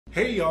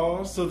Hey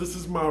y'all, so this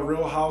is my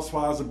Real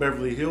Housewives of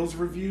Beverly Hills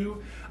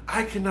review.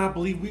 I cannot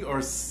believe we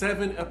are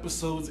 7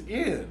 episodes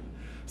in.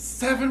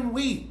 7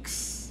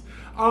 weeks.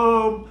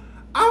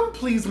 I'm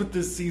pleased with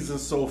this season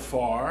so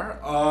far.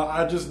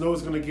 I just know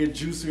it's going to get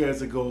juicier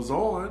as it goes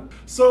on.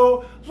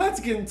 So let's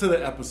get into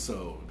the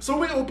episode. So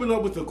we open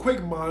up with a quick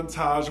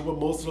montage of what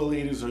most of the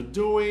ladies are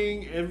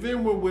doing, and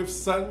then we're with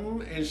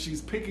Sutton and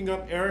she's picking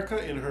up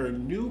Erica in her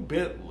new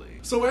Bentley.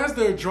 So as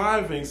they're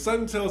driving,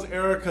 Sutton tells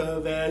Erica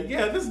that,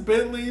 yeah, this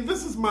Bentley,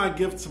 this is my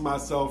gift to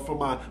myself for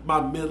my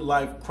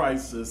midlife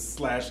crisis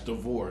 /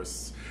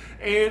 divorce.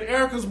 And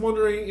Erica's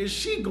wondering, is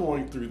she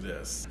going through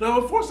this? Now,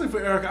 unfortunately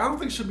for Erica, I don't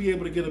think she'll be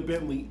able to get a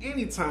Bentley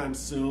anytime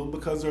soon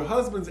because her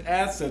husband's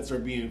assets are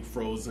being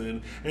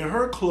frozen and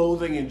her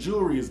clothing and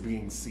jewelry is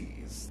being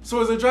seized.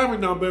 So as they're driving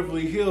down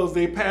Beverly Hills,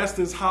 they pass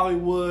this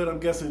Hollywood, I'm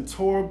guessing,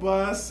 tour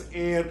bus,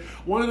 and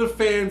one of the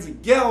fans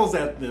yells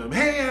at them,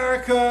 "Hey,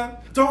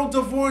 Erica, don't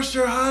divorce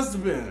your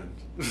husband."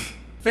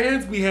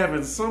 Fans be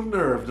having some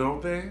nerve,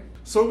 don't they?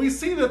 So we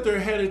see that they're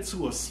headed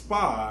to a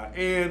spa,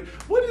 and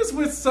what is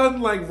with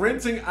Sutton like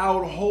renting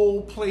out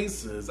whole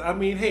places? I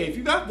mean, hey, if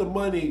you got the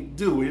money,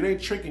 do it. It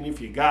ain't tricking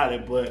if you got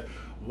it, but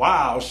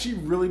wow, she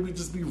really would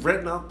just be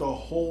renting out the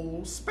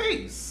whole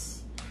space.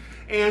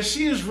 And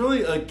she is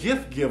really a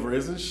gift giver,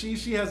 isn't she?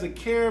 She has a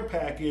care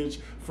package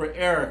for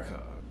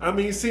Erica. I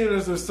mean, seeing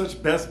as they're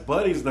such best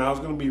buddies now, it's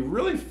going to be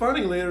really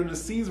funny later in the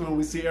season when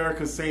we see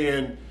Erica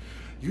saying,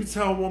 "You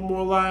tell one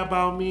more lie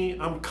about me,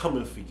 I'm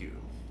coming for you."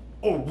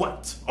 Or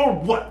what? Or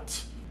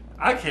what?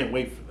 I can't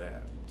wait for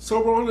that.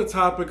 So we're on the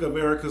topic of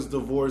Erica's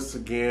divorce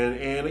again,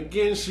 and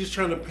again she's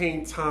trying to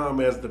paint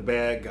Tom as the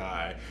bad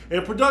guy.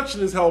 And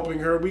production is helping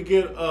her. We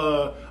get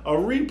a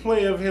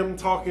replay of him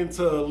talking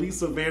to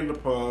Lisa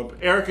Vanderpump.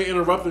 Erica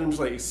interrupted him, she's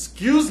like,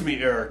 "Excuse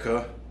me,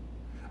 Erica.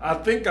 I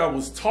think I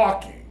was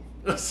talking."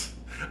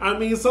 I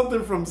mean,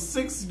 something from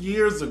 6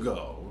 years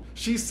ago.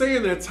 She's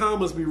saying that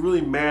Tom must be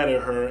really mad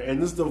at her,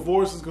 and this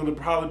divorce is going to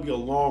probably be a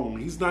long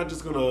one. He's not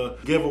just going to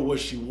give her what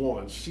she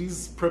wants.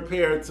 She's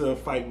prepared to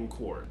fight in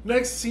court.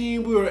 Next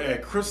scene, we were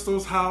at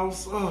Crystal's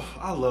house. Oh,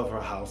 I love her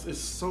house. It's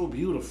so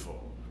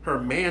beautiful. Her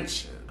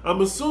mansion.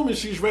 I'm assuming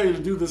she's ready to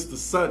do this to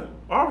Sutton.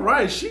 All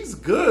right, she's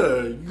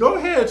good. Go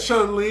ahead,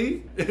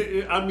 Chun-Li.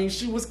 I mean,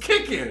 she was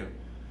kicking.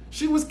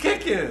 She was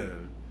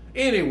kicking.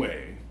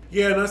 Anyway.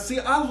 Yeah, now see,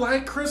 I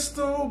like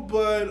Crystal,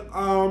 but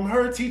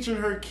her teaching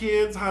her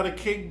kids how to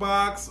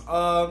kickbox,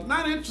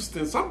 not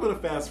interesting, so I'm going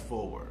to fast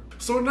forward.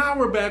 So now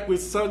we're back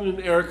with Sutton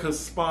and Erica's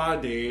spa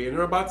day, and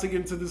they're about to get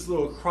into this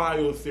little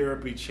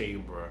cryotherapy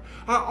chamber.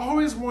 I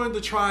always wanted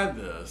to try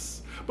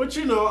this, but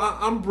you know,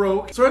 I'm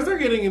broke. So as they're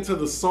getting into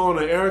the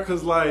sauna,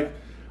 Erica's like,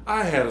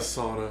 "I had a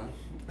sauna."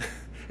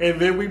 And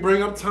then we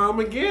bring up Tom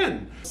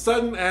again.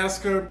 Sutton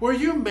asks her, "Were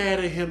you mad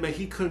at him that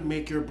he couldn't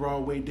make your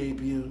Broadway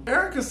debut?"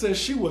 Erica says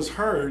she was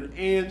hurt,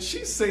 and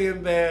she's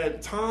saying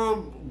that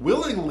Tom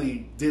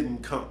willingly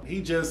didn't come. He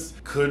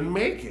just couldn't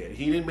make it.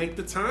 He didn't make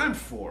the time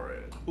for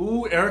it.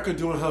 Ooh, Erica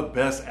doing her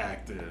best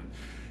acting.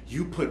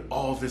 You put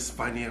all this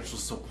financial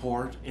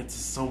support into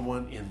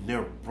someone in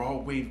their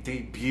Broadway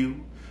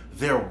debut,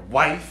 their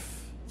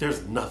wife,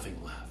 there's nothing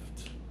left.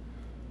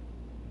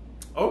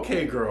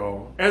 Okay,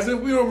 girl. As if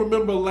we don't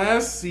remember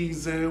last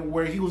season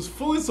where he was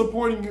fully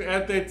supporting you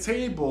at that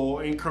table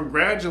and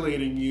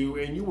congratulating you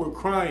and you were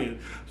crying.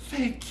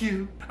 Thank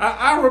you.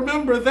 I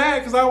remember that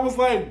because I was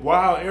like,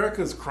 wow,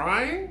 Erica's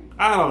crying?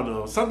 I don't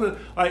know. Something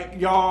like,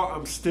 y'all,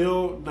 I'm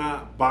still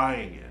not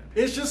buying it.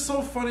 It's just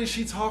so funny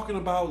she talking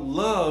about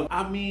love.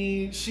 I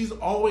mean, she's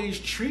always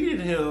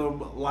treated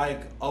him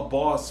like a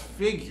boss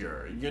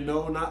figure, you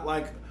know, not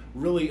like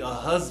really a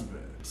husband.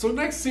 So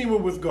next scene we're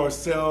with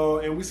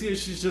Garcelle, and we see that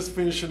she's just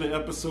finishing an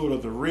episode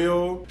of The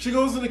Real. She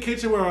goes in the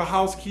kitchen where her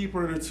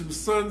housekeeper and her 2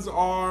 sons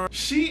are.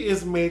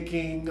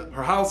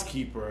 Her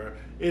housekeeper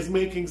is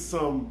making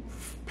some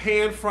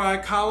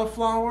pan-fried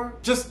cauliflower.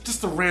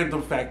 Just a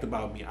random fact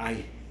about me.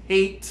 I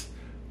hate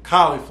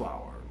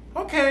cauliflower.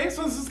 Okay,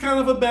 so this is kind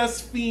of a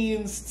best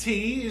fiends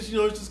tea. It's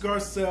just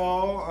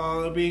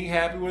Garcelle being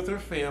happy with her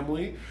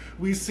family.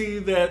 We see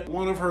that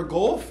one of her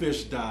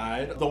goldfish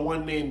died, the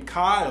one named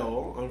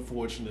Kyle,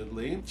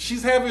 unfortunately.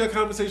 She's having a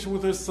conversation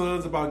with her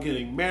sons about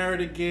getting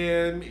married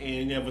again,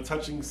 and you have a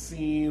touching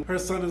scene. Her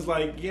son is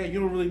like, "Yeah,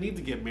 you don't really need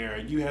to get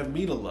married. You have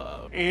me to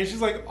love." And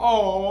she's like,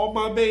 "Oh,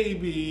 my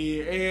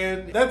baby."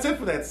 And that's it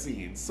for that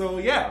scene. So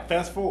yeah,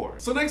 fast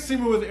forward. So next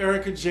scene we're with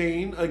Erica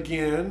Jane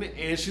again,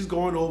 and she's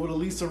going over to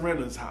Lisa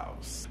Rinna's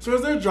house. So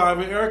as they're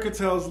driving, Erica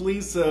tells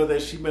Lisa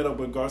that she met up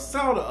with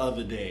Garcelle the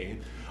other day.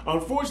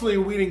 Unfortunately,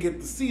 we didn't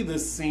get to see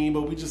this scene,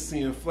 but we just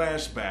see in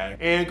flashback.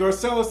 And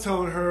Garcelle is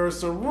telling her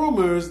some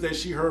rumors that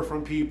she heard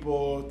from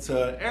people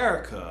to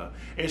Erica,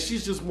 and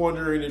she's just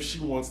wondering if she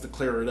wants to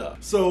clear it up.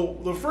 So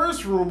the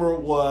first rumor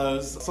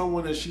was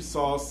someone that she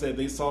saw said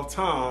they saw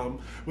Tom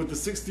with the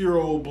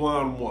 60-year-old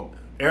blonde woman.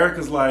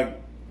 Erica's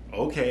like,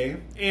 Okay.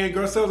 And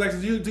Garcelle's like,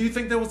 do you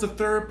think there was a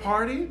third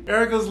party?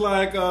 Erica's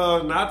like,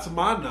 not to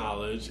my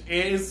knowledge.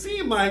 And it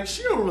seemed like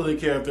she don't really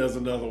care if there's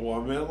another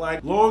woman.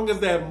 Like, long as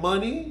that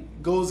money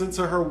goes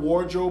into her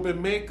wardrobe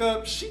and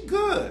makeup, she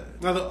good.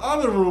 Now, the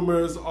other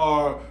rumors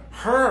are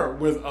her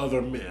with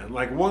other men.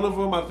 Like, one of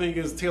them, I think,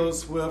 is Taylor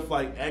Swift,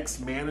 like,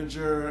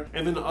 ex-manager.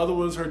 And then the other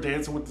one's her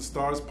Dancing with the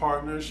Stars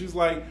partner. She's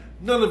like,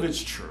 none of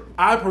it's true.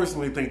 I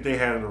personally think they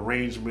had an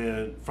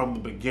arrangement from the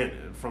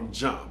beginning, from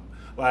jump.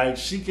 Like,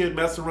 she can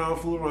mess around,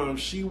 fool around if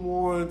she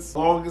wants, as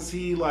long as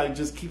he, like,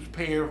 just keeps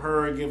paying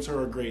her and gives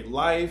her a great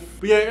life.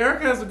 But yeah,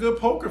 Erica has a good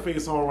poker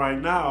face on right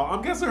now.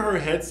 I'm guessing her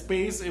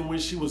headspace and when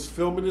she was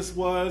filming this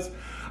was,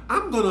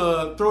 I'm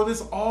gonna throw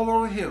this all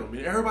on him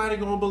and everybody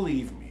gonna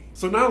believe me.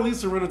 So now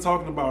Lisa Rinna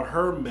talking about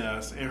her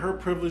mess, and her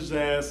privileged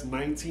ass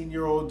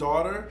 19-year-old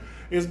daughter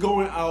is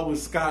going out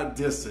with Scott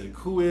Disick,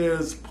 who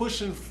is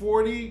pushing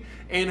 40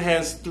 and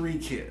has 3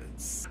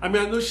 kids. I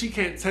mean, I know she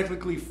can't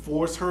technically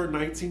force her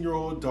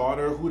 19-year-old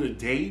daughter who to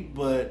date,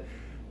 but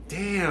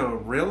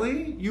damn,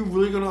 really? You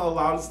really gonna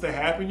allow this to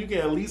happen? You can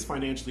at least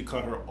financially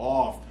cut her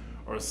off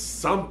or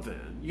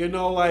something. You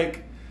know,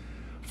 like,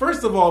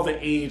 first of all, the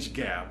age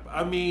gap.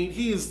 I mean,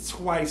 he is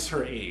twice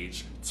her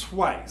age.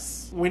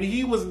 Twice. When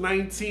he was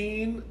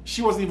 19,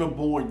 she wasn't even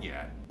born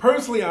yet.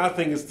 Personally, I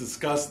think it's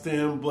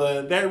disgusting,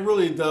 but that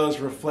really does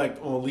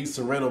reflect on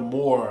Lisa Rinna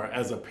more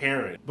as a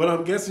parent. But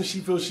I'm guessing she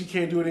feels she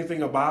can't do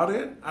anything about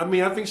it. I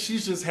mean, I think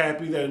she's just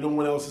happy that no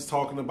one else is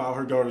talking about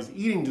her daughter's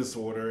eating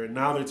disorder, and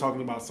now they're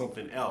talking about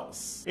something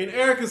else. And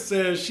Erica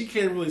says she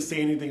can't really say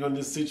anything on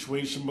this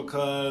situation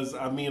because,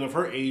 I mean, of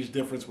her age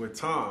difference with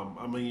Tom.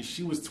 I mean,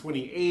 she was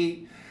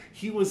 28,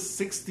 he was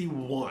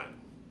 61.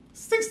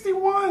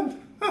 61!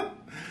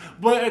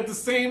 But at the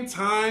same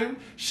time,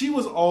 she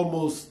was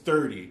almost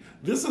 30.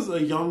 This is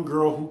a young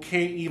girl who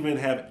can't even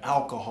have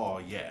alcohol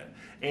yet.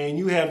 And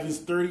you have this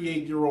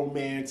 38-year-old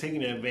man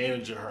taking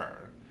advantage of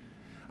her.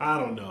 I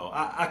don't know.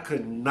 I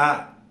could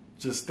not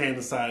just stand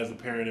aside as a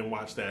parent and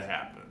watch that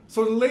happen.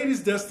 So the ladies'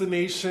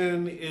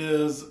 destination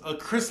is a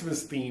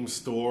Christmas-themed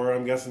store.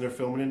 I'm guessing they're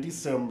filming in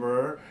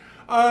December.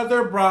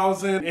 They're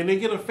browsing and they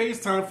get a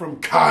FaceTime from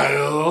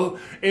Kyle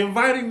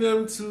inviting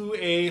them to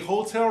a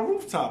hotel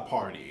rooftop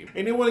party.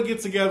 And they want to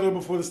get together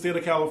before the state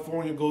of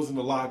California goes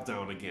into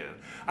lockdown again.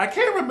 I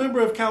can't remember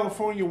if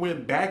California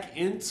went back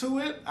into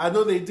it. I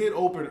know they did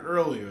open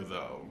earlier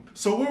though.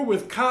 So we're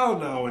with Kyle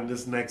now in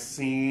this next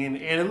scene,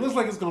 and it looks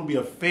like it's going to be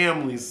a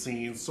family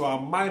scene, so I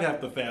might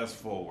have to fast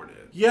forward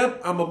it.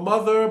 Yep, I'm a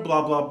mother,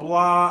 blah, blah,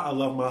 blah. I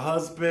love my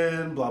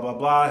husband, blah, blah,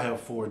 blah. I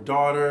have 4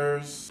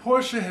 daughters.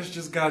 Portia has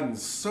just gotten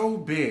so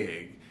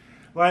big.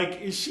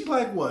 Like, is she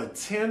like, what,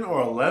 10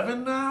 or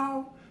 11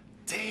 now?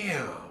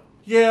 Damn.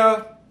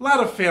 Yeah, a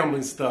lot of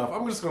family stuff.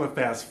 I'm just going to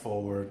fast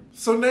forward.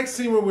 So next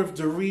scene, we're with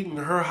Dorit in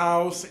her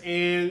house,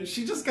 and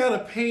she just got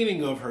a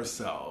painting of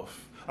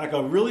herself. Like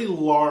a really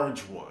large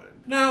one.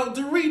 Now,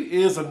 Dorit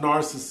is a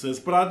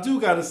narcissist, but I do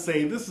gotta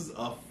say, this is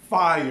a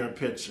fire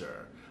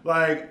picture.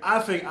 Like, I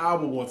think I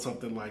would want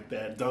something like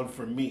that done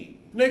for me.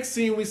 Next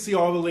scene, we see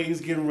all the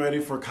ladies getting ready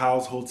for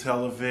Kyle's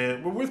hotel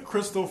event. We're with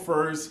Crystal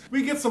first.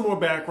 We get some more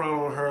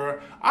background on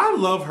her. I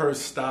love her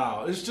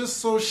style. It's just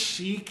so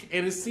chic,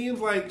 and it seems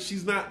like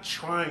she's not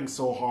trying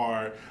so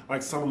hard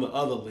like some of the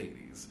other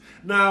ladies.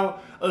 Now,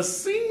 a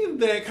scene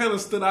that kind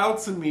of stood out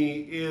to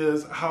me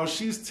is how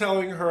she's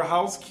telling her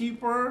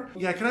housekeeper,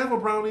 yeah, can I have a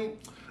brownie?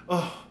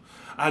 Oh,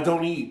 I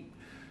don't eat.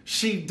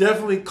 She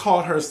definitely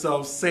caught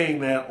herself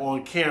saying that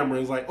on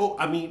camera. It's like, oh,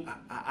 I mean,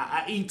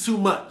 I eat too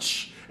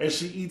much. And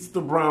she eats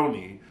the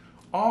brownie.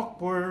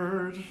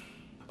 Awkward.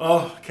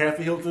 Oh,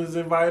 Kathy Hilton is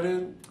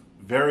invited.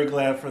 Very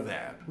glad for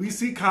that. We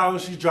see Kyle,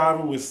 she's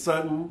driving with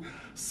Sutton.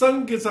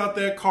 Sutton gets out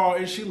that car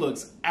and she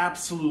looks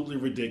absolutely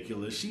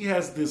ridiculous. She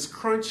has this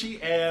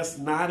crunchy ass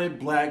knotted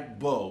black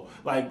bow,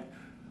 like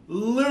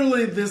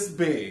literally this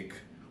big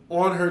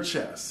on her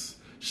chest.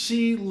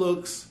 She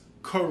looks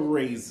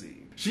crazy.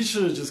 She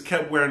should have just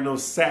kept wearing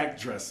those sack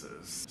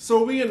dresses.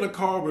 So we in the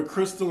car with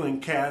Crystal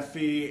and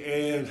Kathy,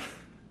 and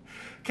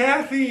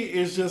Kathy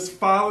is just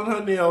filing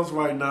her nails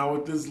right now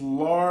with this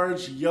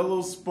large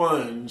yellow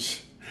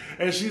sponge.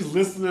 And she's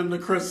listening to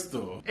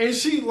Crystal. And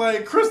she,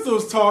 like,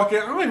 Crystal's talking.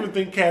 I don't even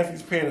think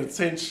Kathy's paying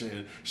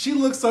attention. She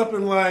looks up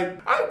and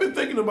like, I've been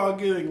thinking about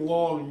getting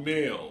long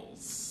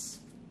nails.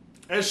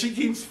 And she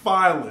keeps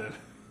filing.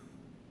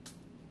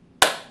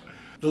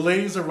 The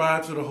ladies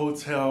arrive to the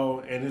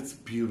hotel and it's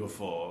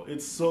beautiful.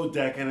 It's so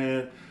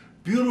decadent.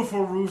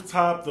 Beautiful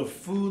rooftop. The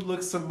food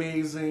looks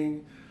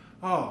amazing.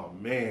 Oh,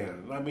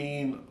 man. I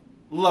mean,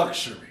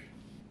 luxury.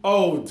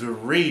 Oh,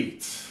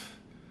 Dorit.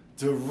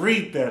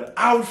 Dorit, that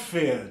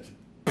outfit.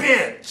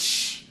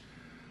 Bitch.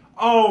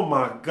 Oh,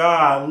 my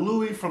God.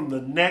 Louis from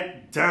the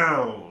neck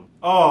down.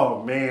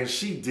 Oh, man.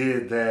 She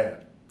did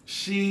that.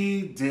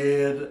 She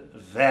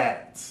did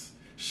that.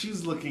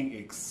 She's looking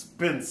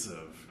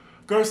expensive.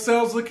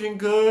 Garcelle's looking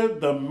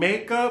good. The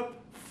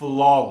makeup,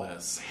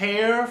 flawless.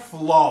 Hair,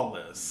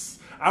 flawless.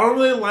 I don't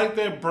really like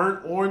that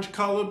burnt orange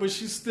color, but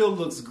she still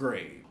looks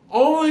great.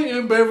 Only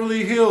in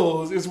Beverly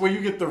Hills is where you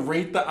get to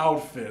rate the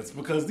outfits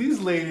because these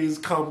ladies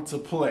come to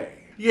play.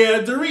 Yeah,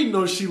 Dorit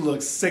knows she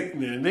looks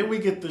sickening. Then we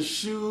get the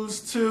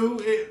shoes too.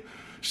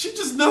 She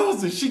just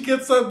knows it. She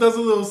gets up, does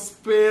a little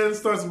spin,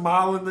 starts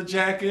modeling the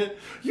jacket.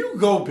 You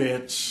go,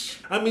 bitch.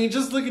 I mean,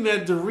 just looking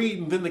at Dorit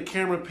and then the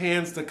camera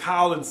pans to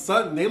Kyle and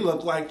Sutton, they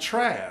look like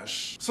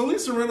trash. So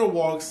Lisa Rinna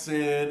walks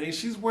in and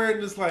she's wearing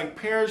this like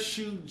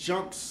parachute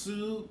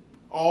jumpsuit,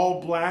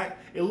 all black.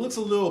 It looks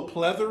a little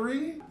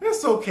pleathery.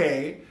 It's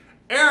okay.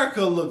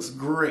 Erica looks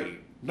great.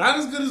 Not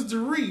as good as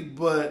Dorit,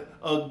 but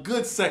a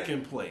good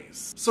second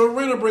place. So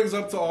Rinna brings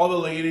up to all the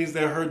ladies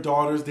that her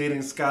daughter's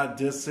dating Scott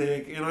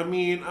Disick. And I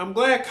mean, I'm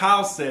glad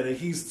Kyle said it.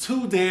 He's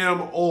too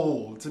damn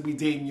old to be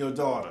dating your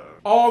daughter.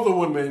 All the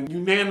women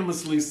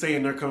unanimously say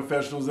in their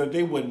confessionals that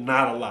they would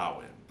not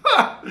allow it.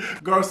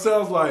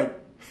 Garcelle's like,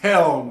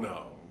 hell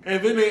no.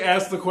 And then they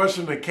ask the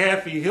question to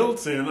Kathy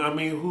Hilton,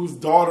 whose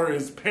daughter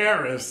is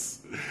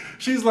Paris.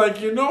 She's like,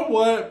 you know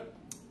what?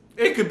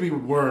 It could be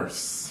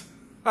worse.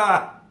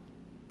 Ha.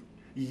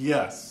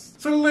 Yes.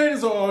 So the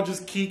ladies are all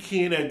just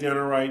kikiing at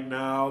dinner right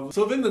now.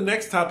 So then the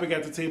next topic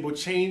at the table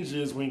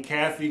changes when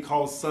Kathy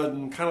calls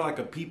Sutton kind of like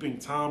a peeping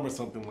Tom or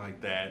something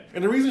like that.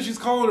 And the reason she's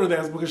calling her that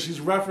is because she's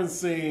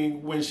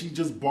referencing when she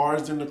just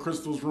barged into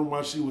Crystal's room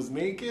while she was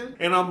naked.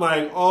 And I'm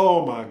like,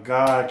 oh my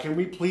God, can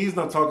we please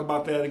not talk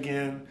about that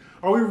again?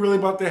 Are we really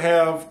about to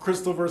have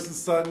Crystal versus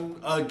Sutton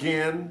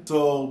again?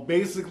 So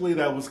basically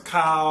that was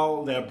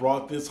Kyle that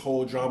brought this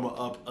whole drama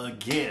up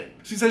again.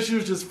 She said she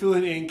was just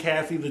filling in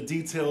Kathy the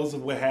details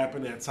of what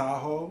happened at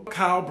Tahoe.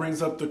 Kyle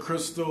brings up to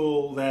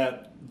Crystal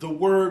that the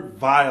word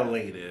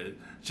violated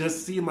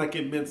just seemed like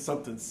it meant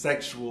something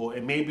sexual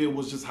and maybe it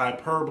was just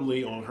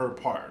hyperbole on her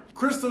part.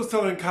 Crystal's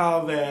telling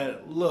Kyle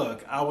that,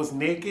 look, I was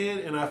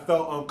naked and I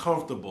felt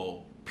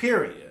uncomfortable,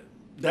 period.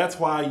 That's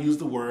why I used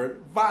the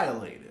word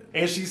violated.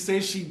 And she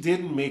says she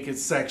didn't make it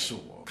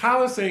sexual.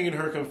 Kyle is saying in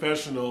her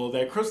confessional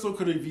that Crystal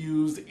could have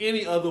used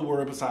any other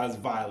word besides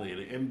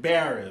violated,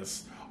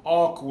 embarrassed,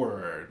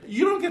 awkward.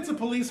 You don't get to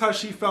police how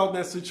she felt in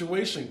that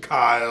situation,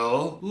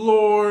 Kyle.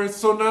 Lord,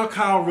 so now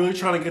Kyle really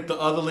trying to get the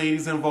other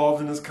ladies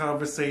involved in this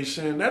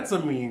conversation. That's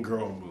a mean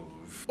girl move.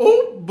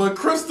 Oh, but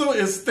Crystal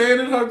is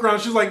standing her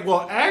ground. She's like,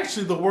 well,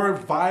 actually, the word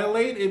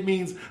violate, it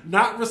means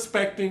not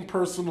respecting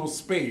personal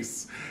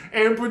space.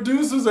 And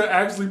producers are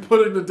actually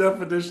putting the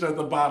definition at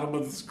the bottom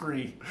of the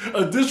screen.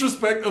 A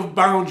disrespect of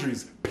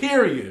boundaries,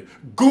 period.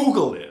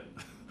 Google it.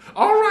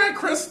 All right,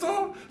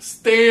 Crystal,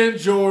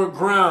 stand your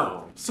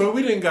ground. So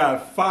we done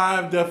got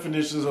 5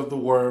 definitions of the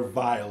word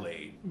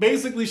violate.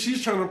 Basically,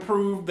 she's trying to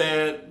prove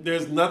that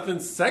there's nothing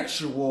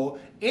sexual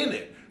in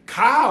it.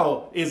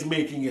 Kyle is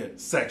making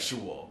it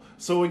sexual.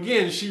 So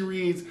again, she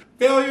reads,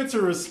 failure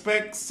to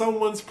respect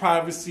someone's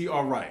privacy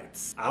or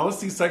rights. I don't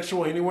see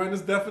sexual anywhere in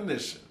this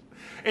definition.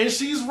 And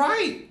she's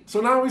right. So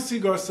now we see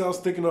Garcelle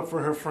sticking up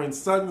for her friend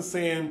Sutton,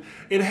 saying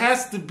it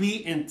has to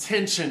be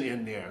intention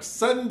in there.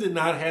 Sutton did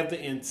not have the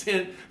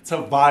intent to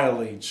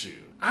violate you.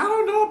 I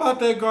don't know about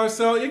that,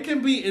 Garcelle. It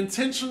can be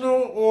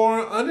intentional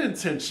or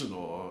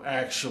unintentional,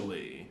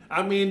 actually.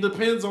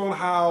 Depends on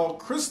how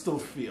Crystal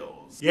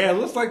feels. Yeah, it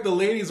looks like the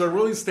ladies are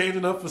really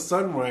standing up for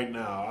Sutton right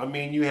now.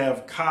 You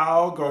have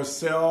Kyle,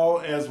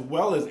 Garcelle, as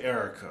well as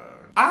Erica.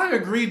 I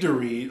agree,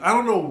 Dorit. I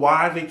don't know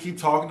why they keep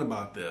talking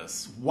about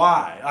this.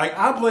 Why?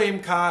 I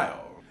blame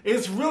Kyle.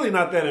 It's really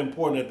not that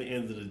important at the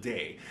end of the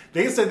day.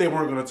 They said they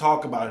weren't going to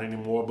talk about it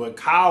anymore, but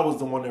Kyle was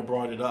the one that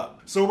brought it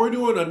up. So we're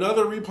doing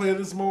another replay of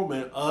this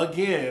moment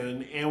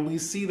again, and we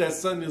see that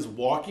Sutton is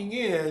walking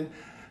in.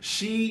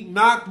 She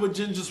knocked, but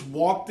Jen just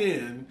walked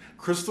in.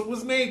 Crystal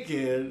was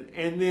naked,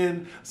 and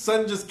then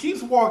Sutton just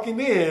keeps walking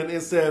in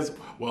and says,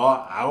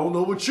 well, I don't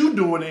know what you're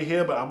doing in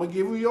here, but I'm going to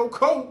give you your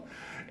coat.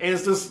 And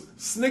it's just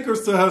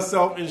snickers to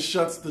herself and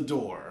shuts the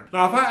door.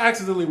 Now, if I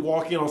accidentally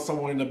walk in on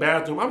someone in the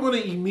bathroom, I'm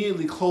going to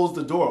immediately close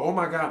the door. Oh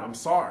my God, I'm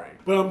sorry.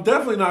 But I'm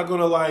definitely not going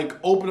to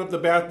open up the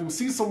bathroom,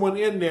 see someone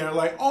in there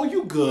oh,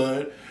 you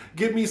good,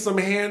 give me some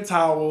hand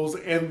towels,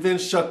 and then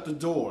shut the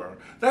door.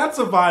 That's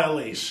a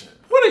violation.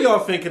 What do y'all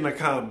think in the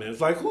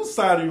comments? Whose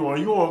side are you on? Are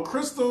you on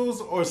Crystal's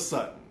or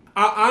Sutton?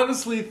 I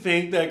honestly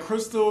think that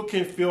Crystal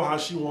can feel how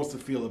she wants to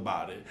feel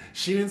about it.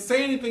 She didn't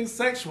say anything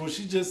sexual.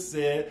 She just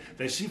said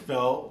that she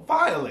felt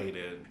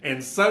violated.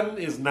 And Sutton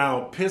is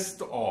now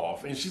pissed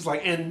off. And she's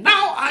like, and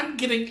now I'm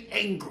getting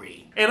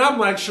angry. And I'm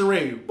like,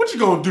 Sheree, what you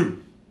gonna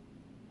do?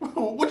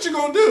 What you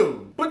gonna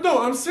do? But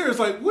no, I'm serious.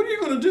 What are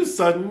you gonna do,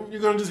 Sutton?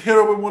 You're gonna just hit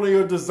her with one of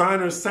your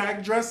designer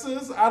sack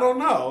dresses? I don't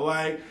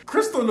know.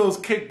 Crystal knows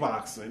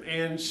kickboxing,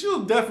 and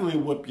she'll definitely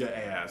whip your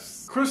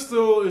ass.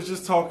 Crystal is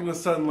just talking to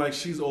Sutton like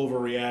she's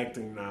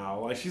overreacting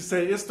now. She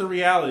said, it's the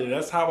reality.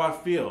 That's how I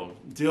feel.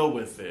 Deal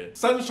with it.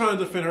 Sutton's trying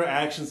to defend her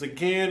actions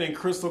again, and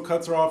Crystal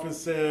cuts her off and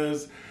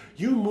says,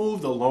 you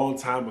moved a long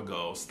time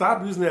ago.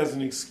 Stop using it as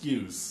an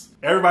excuse.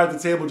 Everybody at the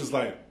table just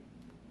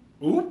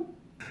oop.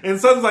 And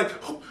Sutton's like,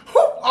 who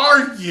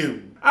are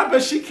you? I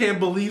bet she can't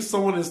believe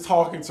someone is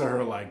talking to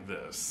her like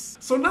this.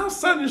 So now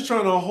Sutton is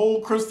trying to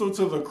hold Crystal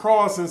to the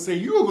cross and say,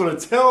 you are going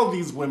to tell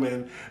these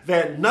women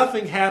that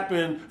nothing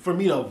happened for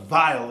me to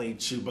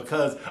violate you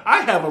because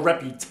I have a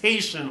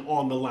reputation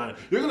on the line.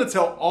 You're going to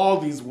tell all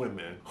these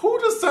women. Who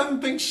does Sutton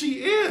think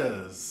she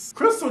is?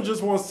 Crystal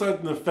just wants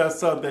Sutton to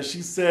fess up that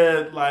she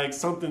said like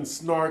something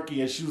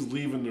snarky as she was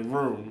leaving the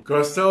room.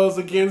 Garcelle's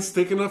again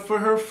sticking up for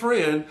her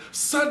friend.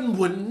 Sutton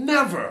would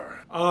never.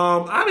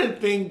 I didn't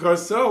think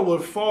Garcelle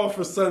would fall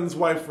for Sutton's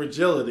white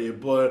fragility,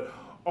 but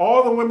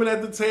all the women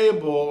at the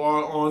table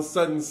are on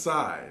Sutton's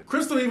side.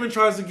 Crystal even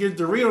tries to get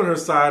Dorit on her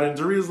side, and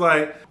Dorit's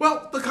like,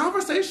 well, the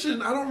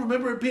conversation, I don't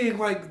remember it being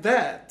like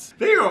that.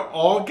 They are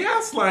all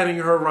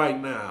gaslighting her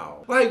right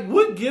now. Like,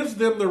 what gives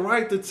them the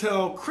right to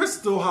tell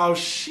Crystal how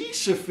she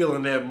should feel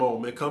in that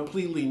moment,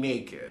 completely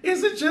naked?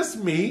 Is it just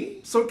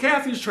me? So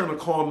Kathy's trying to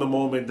calm the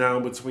moment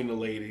down between the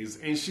ladies,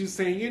 and she's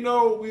saying, you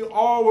know, we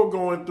all were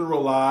going through a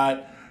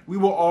lot. We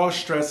were all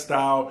stressed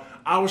out.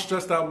 I was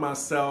stressed out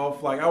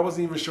myself. Like, I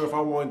wasn't even sure if I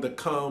wanted to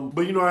come.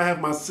 But, you know, I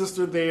have my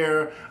sister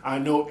there. I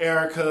know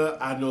Erica.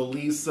 I know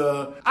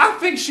Lisa. I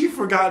think she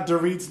forgot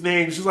Dorit's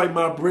name. She's like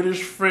my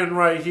British friend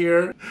right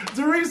here.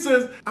 Dorit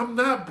says, I'm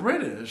not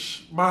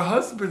British. My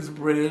husband's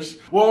British.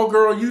 Well,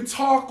 girl, you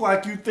talk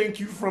like you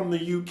think you from the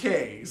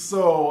UK.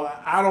 So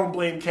I don't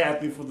blame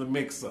Kathy for the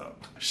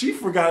mix-up. She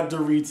forgot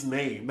Dorit's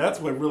name.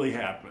 That's what really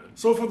happened.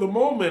 So for the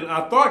moment,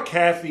 I thought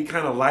Kathy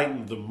kind of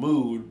lightened the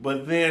mood,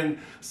 but then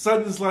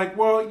Sutton's like,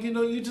 well, you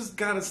know, you just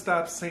gotta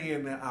stop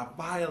saying that I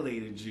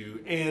violated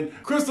you. And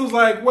Crystal's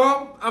like,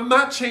 well, I'm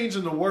not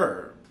changing the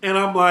word. And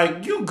I'm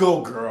like, you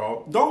go,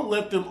 girl. Don't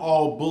let them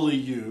all bully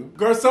you.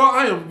 Garcelle,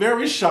 I am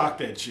very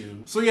shocked at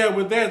you. So yeah,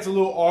 with that, it's a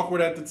little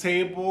awkward at the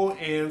table,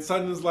 and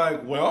Sutton is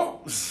like,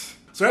 well.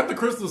 So after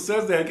Crystal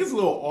says that, it gets a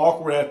little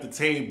awkward at the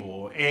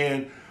table,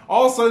 and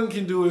all Sutton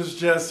can do is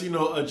just, you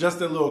know, adjust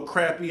that little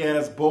crappy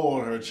ass bow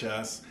on her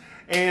chest.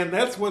 And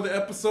that's where the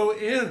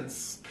episode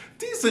ends.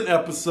 Decent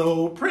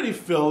episode, pretty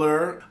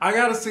filler. I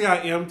gotta say I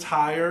am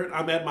tired.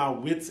 I'm at my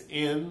wit's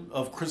end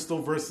of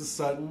Crystal versus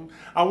Sutton.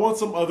 I want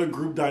some other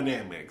group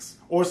dynamics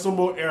or some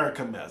more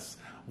Erica mess.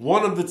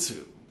 One of the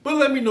two. But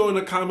let me know in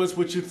the comments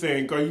what you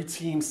think. Are you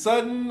Team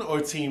Sutton or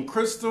Team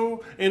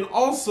Crystal? And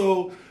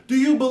also, do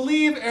you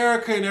believe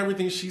Erica and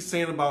everything she's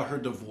saying about her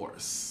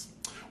divorce?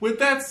 With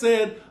that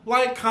said,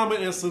 like,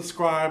 comment, and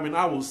subscribe, and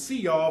I will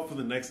see y'all for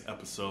the next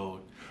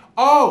episode.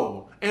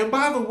 Oh, and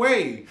by the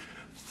way,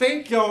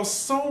 thank y'all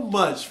so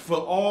much for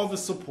all the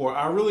support.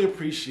 I really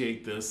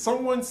appreciate this.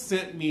 Someone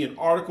sent me an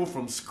article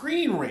from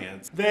Screen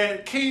Rant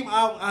that came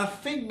out, I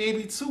think,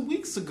 maybe 2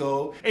 weeks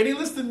ago, and he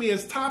listed me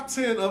as top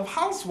 10 of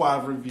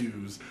Housewives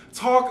reviews.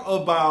 Talk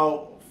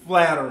about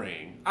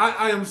flattering.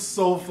 I am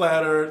so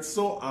flattered,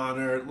 so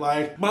honored.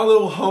 Like, my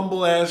little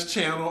humble ass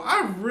channel,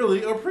 I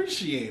really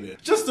appreciate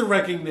it. Just the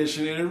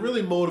recognition, and it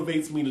really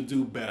motivates me to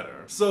do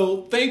better.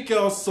 So thank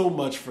y'all so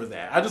much for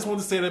that. I just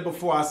want to say that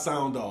before I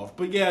sound off.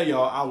 But yeah,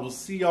 y'all, I will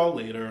see y'all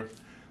later.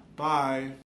 Bye.